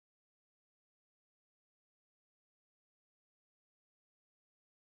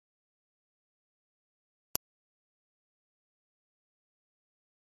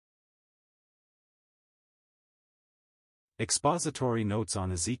Expository Notes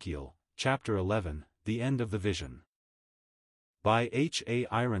on Ezekiel, Chapter 11, The End of the Vision. By H. A.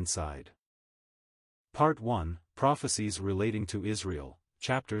 Ironside. Part 1, Prophecies Relating to Israel,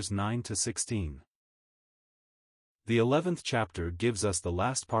 Chapters 9 to 16. The 11th chapter gives us the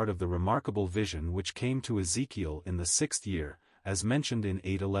last part of the remarkable vision which came to Ezekiel in the 6th year, as mentioned in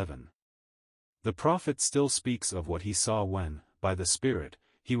 8:11. The prophet still speaks of what he saw when, by the Spirit,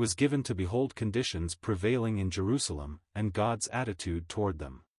 he was given to behold conditions prevailing in Jerusalem, and God's attitude toward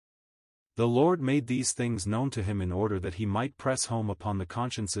them. The Lord made these things known to him in order that he might press home upon the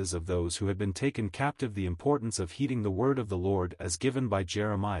consciences of those who had been taken captive the importance of heeding the word of the Lord as given by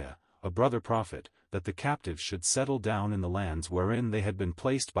Jeremiah, a brother prophet, that the captives should settle down in the lands wherein they had been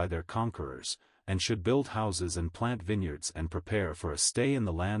placed by their conquerors, and should build houses and plant vineyards and prepare for a stay in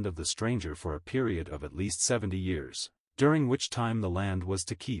the land of the stranger for a period of at least 70 years, during which time the land was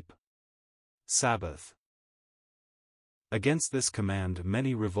to keep Sabbath. Against this command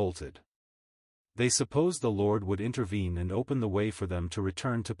many revolted. They supposed the Lord would intervene and open the way for them to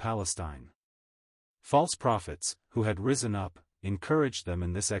return to Palestine. False prophets, who had risen up, encouraged them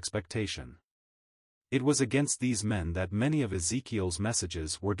in this expectation. It was against these men that many of Ezekiel's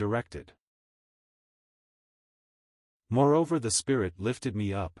messages were directed. Moreover the Spirit lifted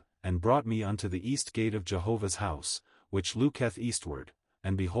me up, and brought me unto the east gate of Jehovah's house, which looketh eastward,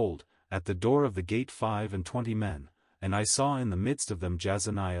 and behold, at the door of the gate 25 men, and I saw in the midst of them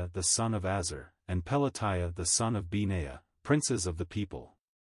Jazaniah the son of Azar, and Pelatiah the son of Benaiah, princes of the people.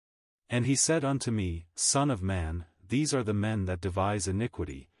 And he said unto me, Son of man, these are the men that devise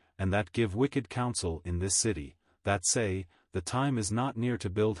iniquity, and that give wicked counsel in this city, that say, the time is not near to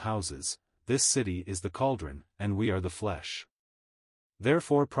build houses, this city is the cauldron, and we are the flesh.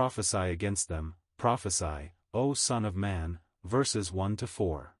 Therefore prophesy against them, prophesy, O Son of man, verses 1 to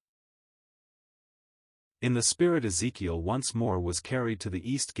 4. In the Spirit Ezekiel once more was carried to the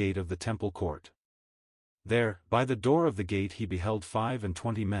east gate of the temple court. There, by the door of the gate he beheld 25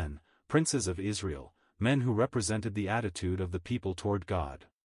 men, princes of Israel, men who represented the attitude of the people toward God.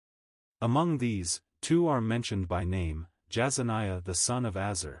 Among these, 2 are mentioned by name, Jazaniah the son of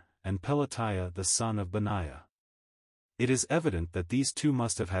Azar, and Pelatiah the son of Benaiah. It is evident that these 2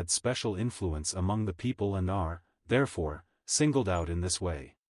 must have had special influence among the people and are, therefore, singled out in this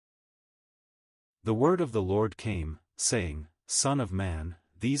way. The word of the Lord came, saying, Son of man,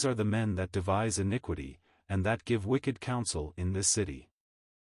 these are the men that devise iniquity, and that give wicked counsel in this city.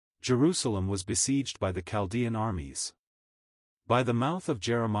 Jerusalem was besieged by the Chaldean armies. By the mouth of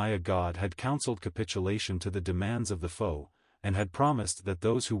Jeremiah God had counseled capitulation to the demands of the foe, and had promised that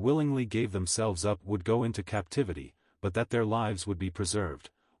those who willingly gave themselves up would go into captivity, but that their lives would be preserved,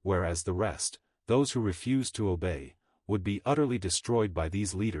 whereas the rest, those who refused to obey, would be utterly destroyed by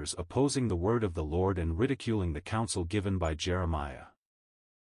these leaders opposing the word of the Lord and ridiculing the counsel given by Jeremiah.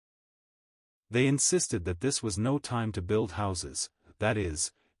 They insisted that this was no time to build houses, that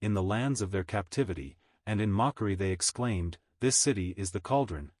is, in the lands of their captivity, and in mockery they exclaimed, This city is the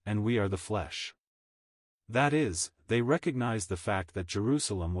cauldron, and we are the flesh. That is, they recognized the fact that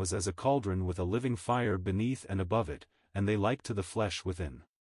Jerusalem was as a cauldron with a living fire beneath and above it, and they like to the flesh within.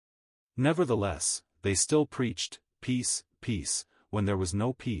 Nevertheless, they still preached, Peace, peace, when there was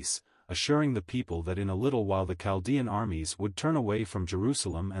no peace, assuring the people that in a little while the Chaldean armies would turn away from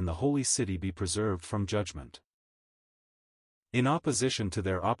Jerusalem and the holy city be preserved from judgment. In opposition to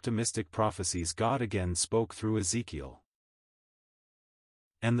their optimistic prophecies God again spoke through Ezekiel.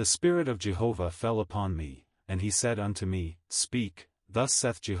 And the Spirit of Jehovah fell upon me, and he said unto me, Speak, thus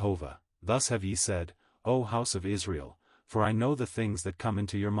saith Jehovah, thus have ye said, O house of Israel, for I know the things that come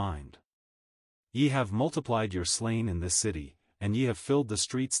into your mind. Ye have multiplied your slain in this city, and ye have filled the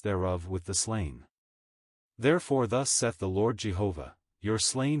streets thereof with the slain. Therefore thus saith the Lord Jehovah, Your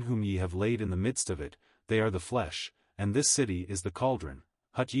slain whom ye have laid in the midst of it, they are the flesh, and this city is the cauldron,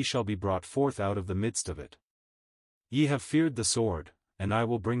 but ye shall be brought forth out of the midst of it. Ye have feared the sword, and I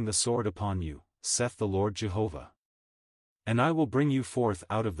will bring the sword upon you, saith the Lord Jehovah. And I will bring you forth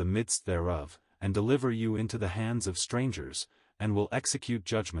out of the midst thereof, and deliver you into the hands of strangers, and will execute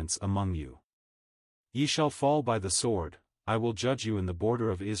judgments among you. Ye shall fall by the sword, I will judge you in the border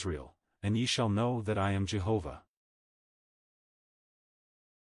of Israel, and ye shall know that I am Jehovah.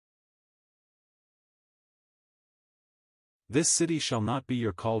 This city shall not be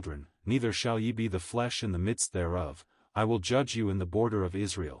your cauldron, neither shall ye be the flesh in the midst thereof, I will judge you in the border of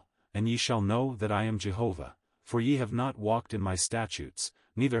Israel, and ye shall know that I am Jehovah, for ye have not walked in my statutes,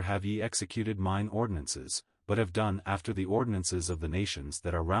 neither have ye executed mine ordinances, but have done after the ordinances of the nations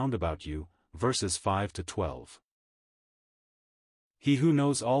that are round about you, verses 5 to 12. He who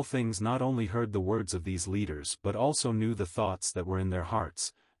knows all things not only heard the words of these leaders but also knew the thoughts that were in their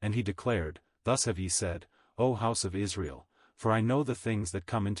hearts, and he declared, Thus have ye said, O house of Israel, for I know the things that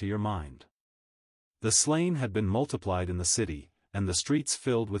come into your mind. The slain had been multiplied in the city, and the streets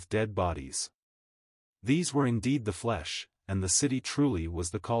filled with dead bodies. These were indeed the flesh, and the city truly was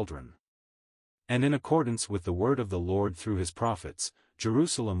the cauldron. And in accordance with the word of the Lord through his prophets,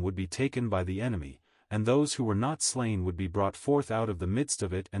 Jerusalem would be taken by the enemy, and those who were not slain would be brought forth out of the midst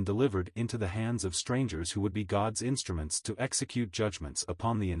of it and delivered into the hands of strangers who would be God's instruments to execute judgments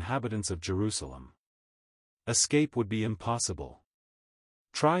upon the inhabitants of Jerusalem. Escape would be impossible.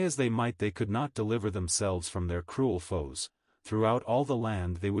 Try as they might, they could not deliver themselves from their cruel foes. Throughout all the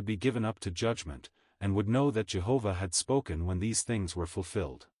land they would be given up to judgment, and would know that Jehovah had spoken when these things were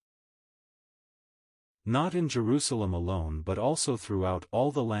fulfilled. Not in Jerusalem alone but also throughout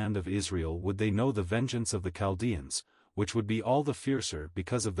all the land of Israel would they know the vengeance of the Chaldeans, which would be all the fiercer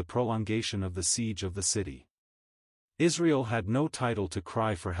because of the prolongation of the siege of the city. Israel had no title to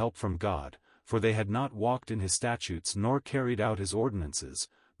cry for help from God, for they had not walked in his statutes nor carried out his ordinances,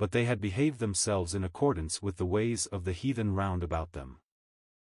 but they had behaved themselves in accordance with the ways of the heathen round about them.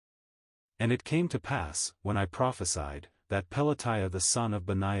 And it came to pass, when I prophesied, that Pelatiah the son of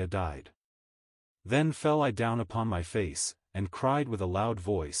Benaiah died. Then fell I down upon my face, and cried with a loud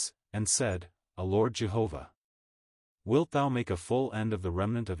voice, and said, O Lord Jehovah! Wilt thou make a full end of the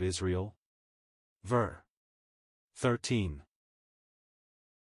remnant of Israel? Ver. 13.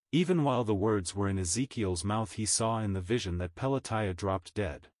 Even while the words were in Ezekiel's mouth he saw in the vision that Pelatiah dropped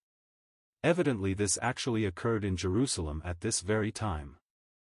dead. Evidently this actually occurred in Jerusalem at this very time.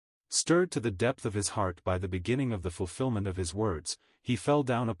 Stirred to the depth of his heart by the beginning of the fulfillment of his words, he fell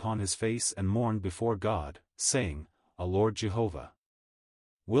down upon his face and mourned before God, saying, O Lord Jehovah!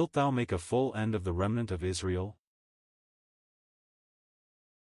 Wilt thou make a full end of the remnant of Israel?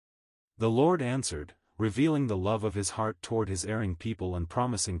 The Lord answered, revealing the love of his heart toward his erring people and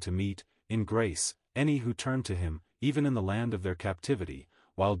promising to meet, in grace, any who turn to him, even in the land of their captivity,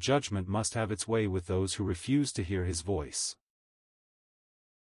 while judgment must have its way with those who refuse to hear his voice.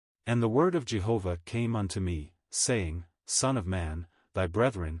 And the word of Jehovah came unto me, saying, Son of man, thy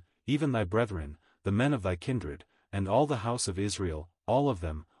brethren, even thy brethren, the men of thy kindred, and all the house of Israel, all of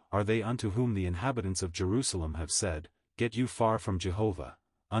them, are they unto whom the inhabitants of Jerusalem have said, Get you far from Jehovah,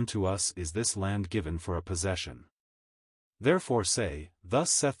 unto us is this land given for a possession. Therefore say,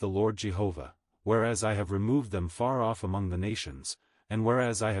 Thus saith the Lord Jehovah, whereas I have removed them far off among the nations, and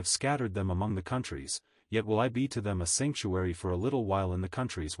whereas I have scattered them among the countries, yet will I be to them a sanctuary for a little while in the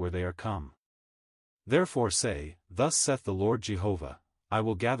countries where they are come. Therefore say, Thus saith the Lord Jehovah, I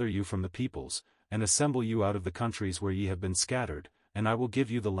will gather you from the peoples, and assemble you out of the countries where ye have been scattered, and I will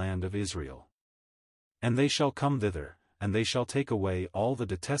give you the land of Israel. And they shall come thither, and they shall take away all the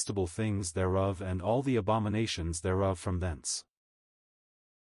detestable things thereof and all the abominations thereof from thence.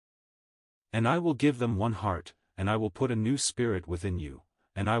 And I will give them one heart, and I will put a new spirit within you,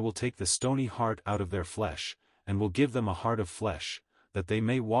 and I will take the stony heart out of their flesh, and will give them a heart of flesh, that they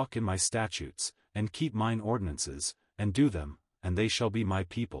may walk in my statutes, and keep mine ordinances, and do them, and they shall be my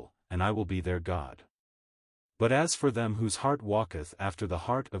people, and I will be their God. But as for them whose heart walketh after the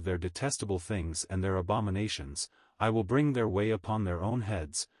heart of their detestable things and their abominations, I will bring their way upon their own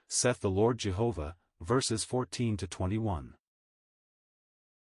heads, saith the Lord Jehovah. Verses 14 to 21.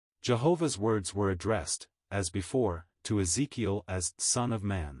 Jehovah's words were addressed, as before, to Ezekiel as Son of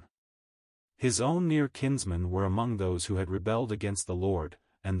Man. His own near kinsmen were among those who had rebelled against the Lord,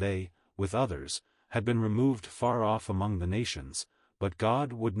 and they, with others, had been removed far off among the nations, but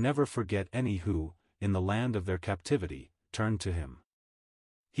God would never forget any who, in the land of their captivity, turned to him.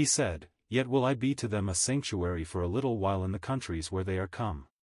 He said, Yet will I be to them a sanctuary for a little while in the countries where they are come.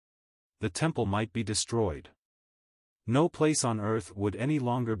 The temple might be destroyed. No place on earth would any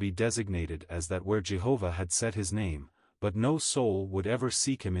longer be designated as that where Jehovah had set his name, but no soul would ever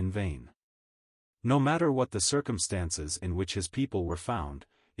seek him in vain. No matter what the circumstances in which his people were found,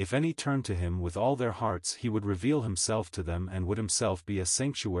 if any turned to him with all their hearts he would reveal himself to them and would himself be a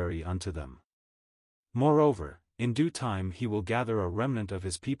sanctuary unto them. Moreover, in due time he will gather a remnant of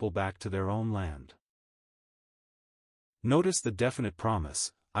his people back to their own land. Notice the definite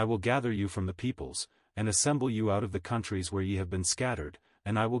promise, I will gather you from the peoples, and assemble you out of the countries where ye have been scattered,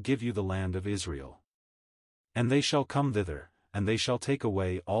 and I will give you the land of Israel. And they shall come thither, and they shall take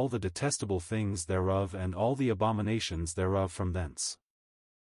away all the detestable things thereof and all the abominations thereof from thence.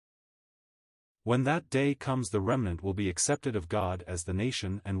 When that day comes the remnant will be accepted of God as the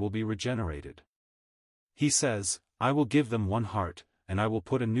nation and will be regenerated. He says, I will give them one heart, and I will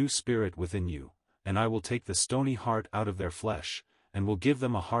put a new spirit within you, and I will take the stony heart out of their flesh, and will give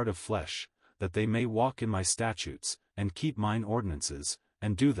them a heart of flesh, that they may walk in my statutes, and keep mine ordinances,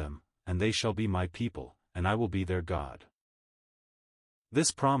 and do them, and they shall be my people, and I will be their God.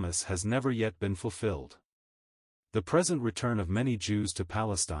 This promise has never yet been fulfilled. The present return of many Jews to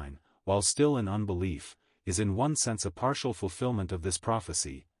Palestine, while still in unbelief, is in one sense a partial fulfillment of this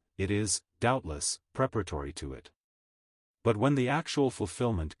prophecy. It is, doubtless, preparatory to it. But when the actual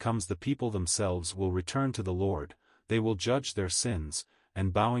fulfillment comes, the people themselves will return to the Lord, they will judge their sins,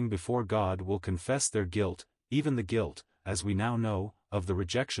 and bowing before God will confess their guilt, even the guilt, as we now know, of the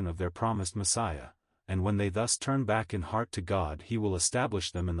rejection of their promised Messiah, and when they thus turn back in heart to God, He will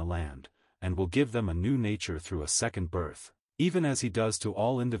establish them in the land, and will give them a new nature through a second birth, even as He does to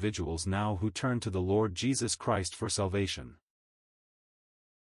all individuals now who turn to the Lord Jesus Christ for salvation.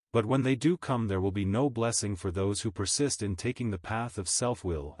 But when they do come, there will be no blessing for those who persist in taking the path of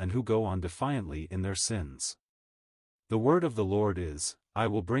self-will and who go on defiantly in their sins. The word of the Lord is, I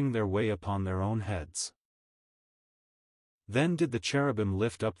will bring their way upon their own heads. Then did the cherubim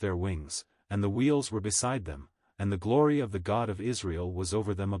lift up their wings, and the wheels were beside them, and the glory of the God of Israel was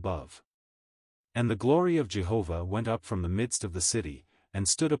over them above. And the glory of Jehovah went up from the midst of the city, and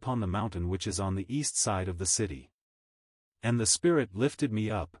stood upon the mountain which is on the east side of the city. And the Spirit lifted me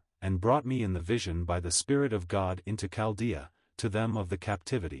up, and brought me in the vision by the Spirit of God into Chaldea, to them of the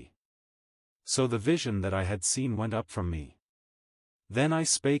captivity. So the vision that I had seen went up from me. Then I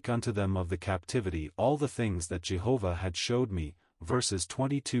spake unto them of the captivity all the things that Jehovah had showed me, verses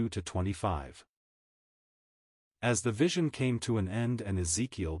 22 to 25. As the vision came to an end and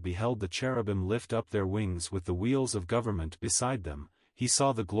Ezekiel beheld the cherubim lift up their wings with the wheels of government beside them, he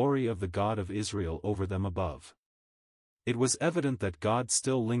saw the glory of the God of Israel over them above. It was evident that God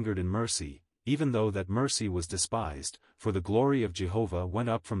still lingered in mercy, even though that mercy was despised, for the glory of Jehovah went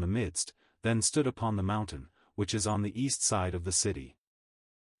up from the midst, then stood upon the mountain, which is on the east side of the city.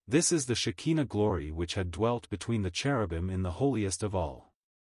 This is the Shekinah glory which had dwelt between the cherubim in the holiest of all.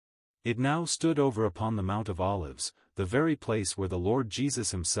 It now stood over upon the Mount of Olives, the very place where the Lord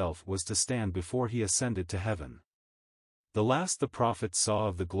Jesus Himself was to stand before He ascended to heaven. The last the prophet saw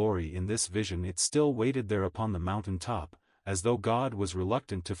of the glory in this vision, it still waited there upon the mountain top, as though God was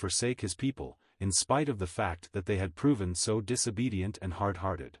reluctant to forsake His people, in spite of the fact that they had proven so disobedient and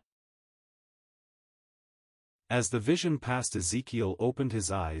hard-hearted. As the vision passed, Ezekiel opened his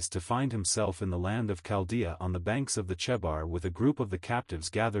eyes to find himself in the land of Chaldea on the banks of the Chebar with a group of the captives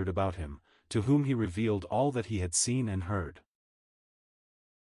gathered about him, to whom he revealed all that he had seen and heard.